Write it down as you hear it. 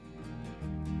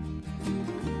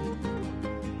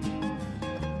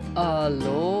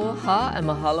Aloha and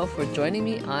mahalo for joining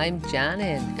me. I'm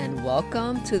Janin, and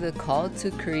welcome to the Call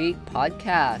to Create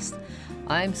podcast.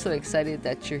 I'm so excited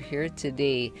that you're here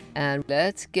today, and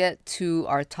let's get to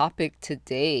our topic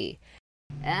today.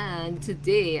 And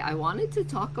today I wanted to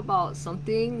talk about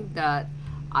something that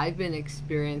I've been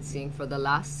experiencing for the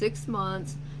last 6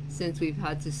 months since we've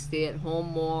had to stay at home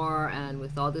more and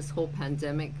with all this whole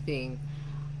pandemic thing.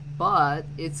 But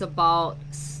it's about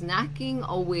snacking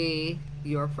away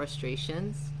your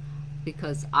frustrations,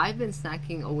 because I've been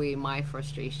snacking away my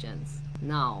frustrations.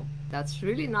 Now, that's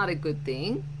really not a good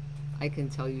thing. I can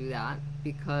tell you that,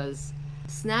 because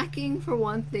snacking, for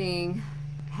one thing,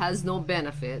 has no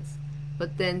benefits,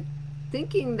 but then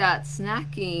thinking that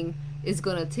snacking is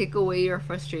going to take away your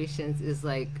frustrations is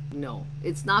like, no,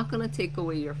 it's not going to take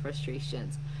away your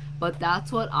frustrations. But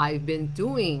that's what I've been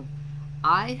doing.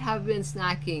 I have been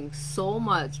snacking so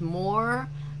much more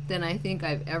than I think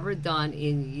I've ever done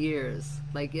in years.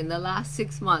 Like in the last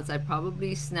 6 months, I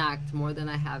probably snacked more than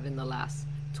I have in the last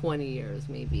 20 years,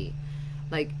 maybe.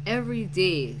 Like every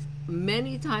day,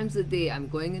 many times a day, I'm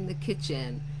going in the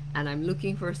kitchen and I'm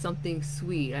looking for something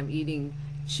sweet. I'm eating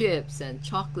chips and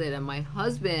chocolate, and my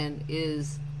husband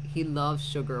he loves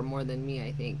sugar more than me,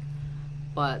 I think.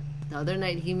 But the other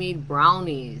night he made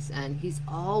brownies, and he's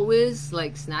always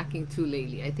like snacking too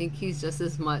lately. I think he's just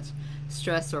as much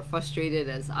stressed or frustrated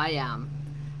as I am.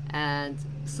 And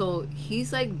so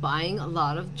he's like buying a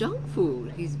lot of junk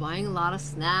food. He's buying a lot of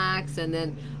snacks, and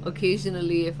then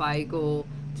occasionally if I go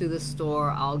to the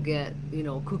store, I'll get,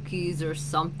 cookies or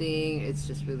something. It's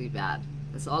just really bad.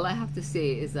 That's all I have to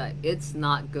say, is that it's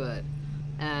not good.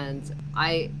 And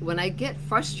when I get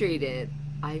frustrated,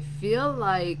 I feel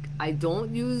like I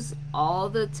don't use all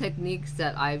the techniques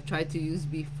that I've tried to use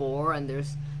before, and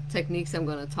there's techniques I'm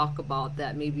going to talk about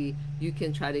that maybe you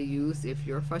can try to use if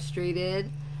you're frustrated,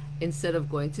 instead of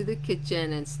going to the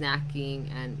kitchen and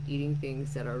snacking and eating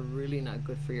things that are really not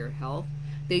good for your health.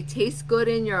 They taste good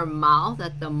in your mouth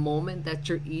at the moment that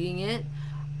you're eating it,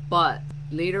 but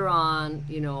later on,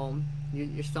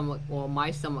 your stomach, well,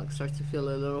 my stomach starts to feel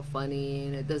a little funny,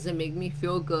 and it doesn't make me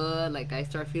feel good. Like I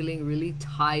start feeling really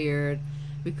tired,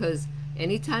 because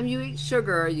anytime you eat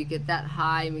sugar, you get that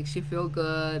high, it makes you feel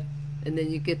good, and then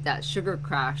you get that sugar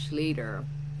crash later.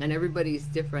 And everybody's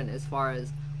different as far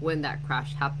as when that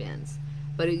crash happens,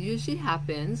 but it usually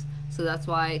happens. So that's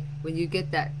why when you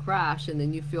get that crash and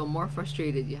then you feel more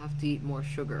frustrated, you have to eat more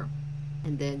sugar,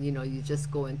 and then you just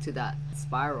go into that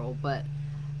spiral. But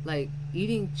like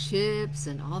eating chips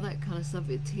and all that kind of stuff,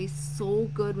 it tastes so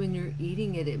good when you're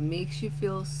eating it. It makes you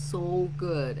feel so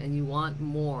good and you want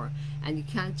more. And you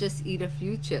can't just eat a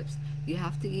few chips. You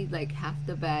have to eat like half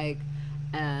the bag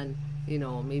and,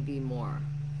 maybe more.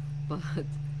 But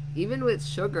even with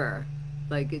sugar,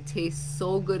 like it tastes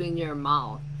so good in your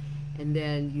mouth, and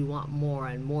then you want more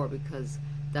and more, because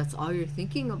that's all you're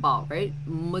thinking about, right?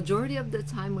 Majority of the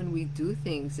time when we do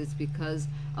things, it's because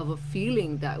of a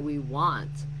feeling that we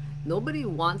want. Nobody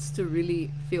wants to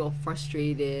really feel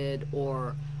frustrated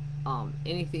or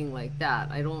anything like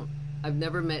that. I've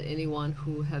never met anyone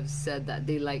who have said that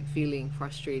they like feeling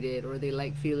frustrated or they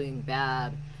like feeling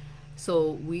bad.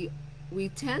 So we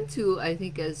tend to, I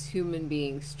think, as human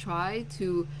beings, try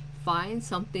to find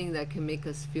something that can make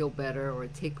us feel better or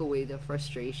take away the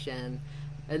frustration.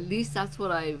 At least that's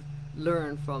what I've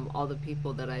learned from all the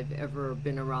people that I've ever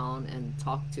been around and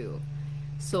talked to.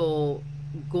 So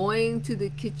going to the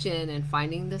kitchen and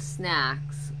finding the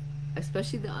snacks,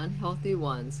 especially the unhealthy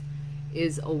ones,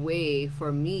 is a way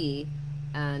for me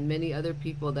and many other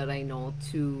people that I know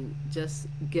to just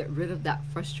get rid of that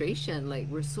frustration. Like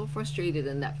we're so frustrated,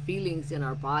 and that feeling's in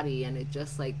our body, and it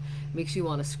just like makes you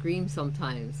want to scream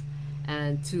sometimes.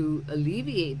 And to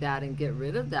alleviate that and get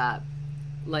rid of that,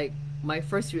 like my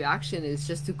first reaction is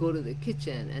just to go to the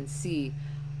kitchen and see,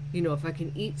 if I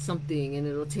can eat something and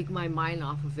it'll take my mind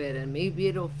off of it, and maybe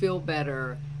it'll feel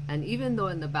better. And even though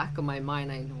in the back of my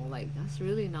mind I know, like, that's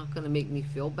really not going to make me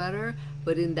feel better,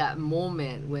 but in that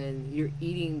moment when you're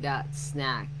eating that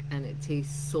snack and it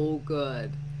tastes so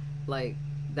good, like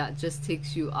that just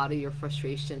takes you out of your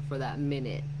frustration for that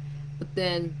minute. But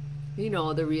then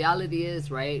the reality is,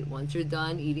 right, once you're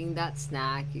done eating that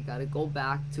snack, you got to go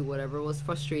back to whatever was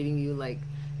frustrating you. Like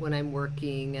when I'm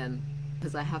working, and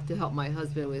because I have to help my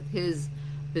husband with his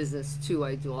business too,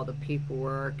 I do all the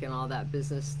paperwork and all that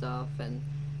business stuff and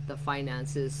the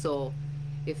finances. So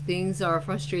if things are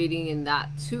frustrating in that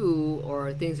too,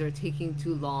 or things are taking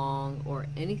too long or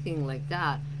anything like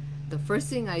that, the first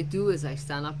thing I do is I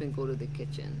stand up and go to the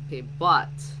kitchen. Okay, but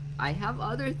I have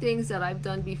other things that I've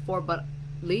done before, but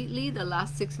lately, the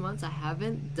last 6 months, I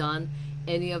haven't done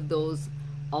any of those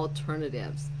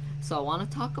alternatives. So I want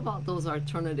to talk about those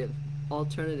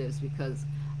alternatives because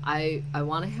I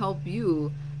want to help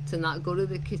you to not go to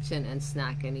the kitchen and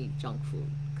snack and eat junk food,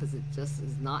 because it just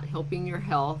is not helping your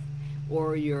health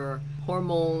or your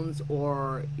hormones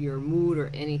or your mood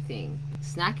or anything.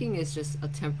 Snacking is just a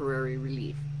temporary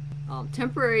relief.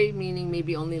 Temporary meaning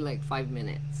maybe only like 5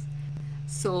 minutes.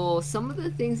 So some of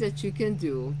the things that you can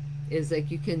do is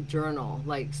like you can journal,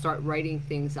 like start writing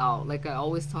things out. Like I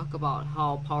always talk about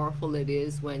how powerful it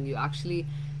is when you actually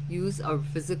use a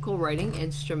physical writing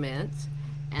instrument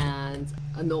and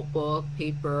a notebook,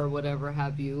 paper, whatever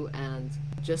have you, and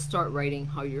just start writing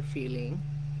how you're feeling.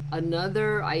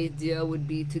 Another idea would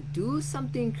be to do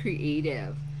something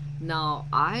creative. Now,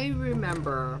 I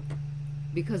remember,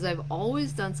 because I've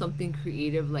always done something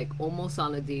creative like almost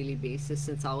on a daily basis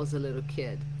since I was a little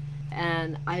kid.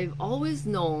 And I've always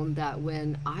known that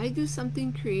when I do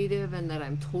something creative and that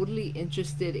I'm totally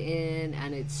interested in,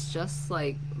 and it's just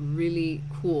like really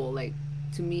cool, like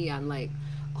to me, I'm like,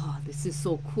 oh, this is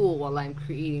so cool while I'm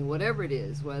creating whatever it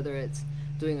is, whether it's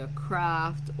doing a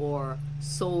craft or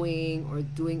sewing or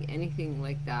doing anything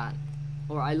like that.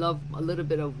 Or I love a little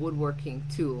bit of woodworking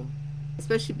too,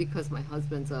 especially because my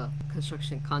husband's a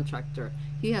construction contractor.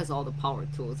 He has all the power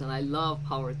tools, and I love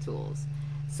power tools.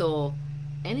 So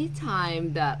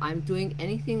anytime that I'm doing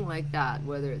anything like that,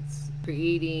 whether it's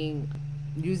creating,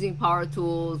 using power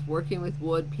tools, working with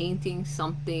wood, painting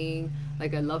something,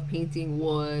 like I love painting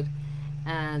wood,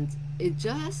 and it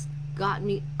just got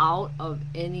me out of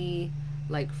any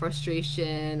like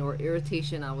frustration or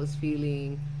irritation I was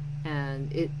feeling,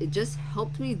 and it just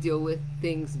helped me deal with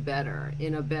things better,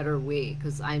 in a better way,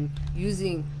 because I'm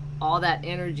using all that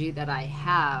energy that I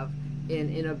have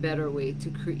in a better way to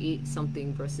create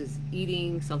something versus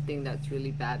eating something that's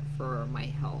really bad for my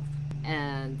health.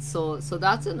 And so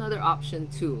that's another option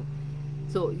too.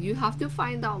 So you have to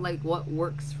find out like what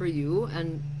works for you,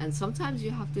 and sometimes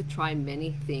you have to try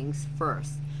many things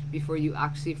first before you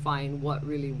actually find what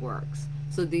really works.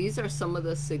 So these are some of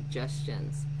the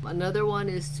suggestions. Another one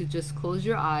is to just close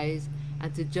your eyes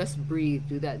and to just breathe.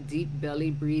 Do that deep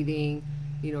belly breathing.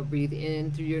 You know, breathe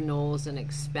in through your nose and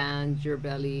expand your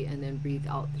belly, and then breathe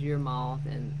out through your mouth,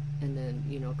 and then,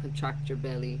 you know, contract your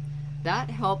belly. That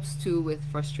helps too with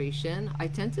frustration. I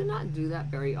tend to not do that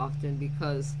very often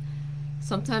because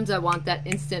sometimes I want that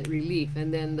instant relief,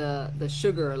 and then the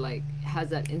sugar like has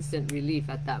that instant relief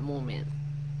at that moment.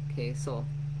 Okay, so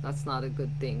that's not a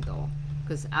good thing though,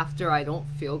 because after I don't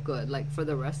feel good, like for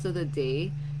the rest of the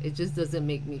day, it just doesn't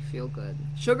make me feel good.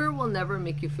 Sugar will never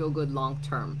make you feel good long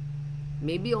term,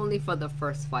 maybe only for the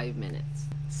first 5 minutes.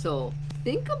 So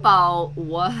think about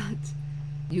what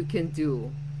you can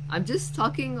do. I'm just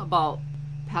talking about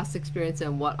past experience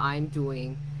and what I'm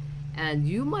doing, and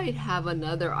you might have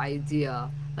another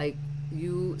idea. Like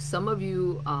some of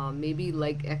you maybe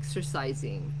like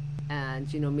exercising,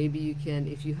 and you know, maybe you can,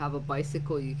 if you have a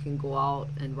bicycle, you can go out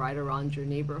and ride around your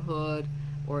neighborhood,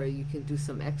 or you can do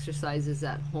some exercises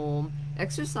at home.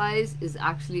 Exercise is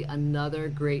actually another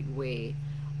great way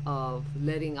of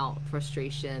letting out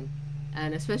frustration.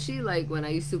 And especially like when I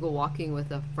used to go walking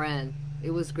with a friend,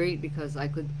 it was great because I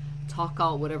could talk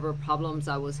out whatever problems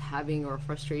I was having or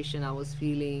frustration I was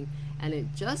feeling, and it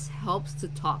just helps to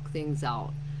talk things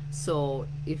out. So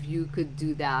if you could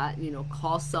do that, you know,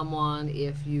 call someone,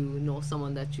 if you know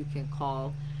someone that you can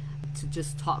call, to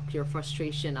just talk your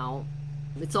frustration out.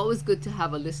 It's always good to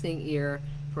have a listening ear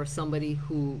for somebody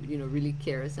who, you know, really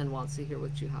cares and wants to hear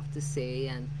what you have to say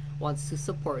and wants to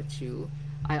support you.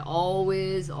 I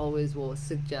always will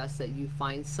suggest that you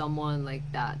find someone like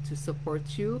that to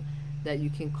support you, that you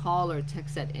can call or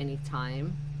text at any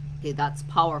time. Okay, that's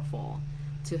powerful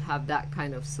to have that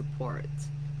kind of support,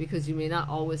 because you may not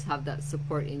always have that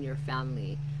support in your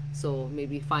family. So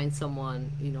maybe find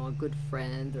someone, you know, a good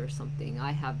friend or something.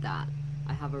 I have that.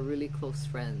 I have a really close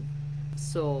friend.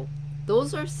 So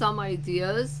those are some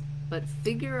ideas, but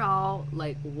figure out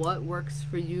like what works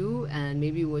for you and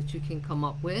maybe what you can come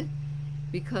up with,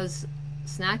 because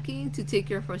snacking to take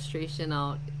your frustration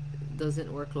out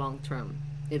doesn't work long term.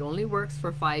 It only works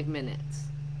for 5 minutes.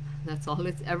 That's all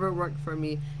it's ever worked for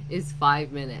me, is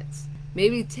 5 minutes.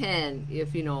 Maybe 10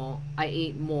 if, you know, I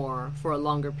ate more for a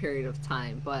longer period of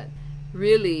time. But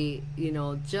really, you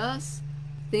know, just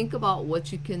think about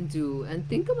what you can do, and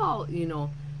think about, you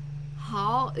know,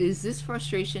 how is this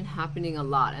frustration happening a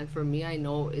lot. And for me, I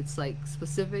know it's like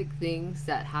specific things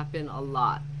that happen a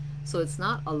lot. So it's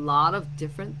not a lot of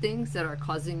different things that are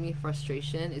causing me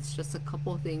frustration. It's just a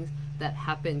couple things that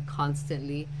happen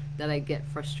constantly that I get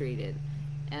frustrated.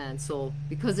 And so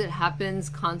because it happens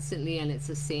constantly and it's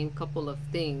the same couple of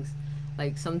things,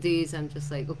 Like some days I'm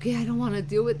just like, okay, I don't want to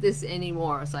deal with this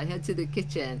anymore. So I head to the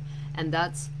kitchen, and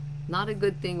that's not a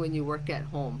good thing when you work at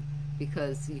home,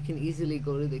 because you can easily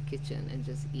go to the kitchen and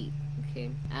just eat.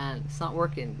 Okay, and it's not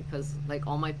working because like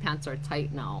all my pants are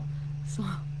tight now, so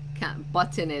can't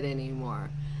button it anymore.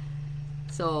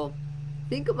 So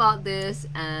think about this,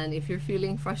 and if you're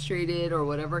feeling frustrated or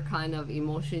whatever kind of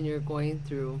emotion you're going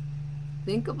through,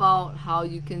 think about how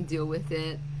you can deal with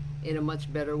it in a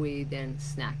much better way than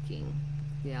snacking.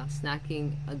 Yeah,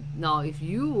 snacking. Now, if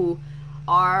you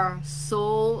are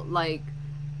so like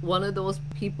one of those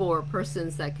people or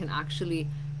persons that can actually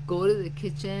go to the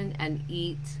kitchen and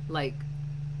eat like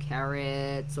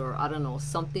carrots or I don't know,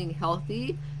 something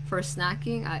healthy for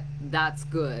snacking, that's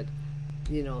good.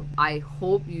 I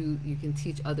hope you can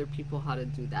teach other people how to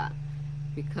do that,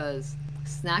 because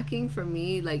snacking for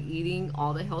me, like eating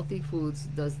all the healthy foods,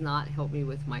 does not help me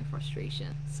with my frustration.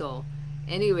 So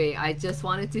anyway, I just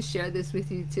wanted to share this with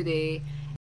you today.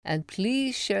 And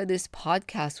please share this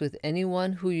podcast with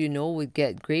anyone who you know would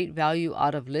get great value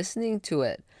out of listening to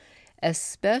it,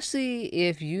 especially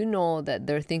if you know that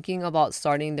they're thinking about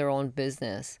starting their own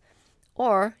business.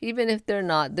 Or even if they're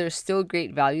not, there's still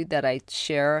great value that I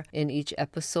share in each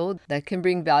episode that can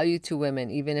bring value to women,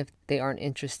 even if they aren't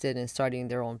interested in starting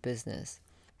their own business.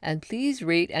 And please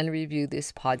rate and review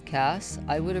this podcast.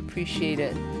 I would appreciate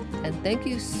it. And thank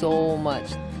you so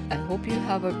much. I hope you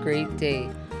have a great day.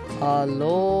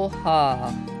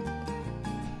 Aloha.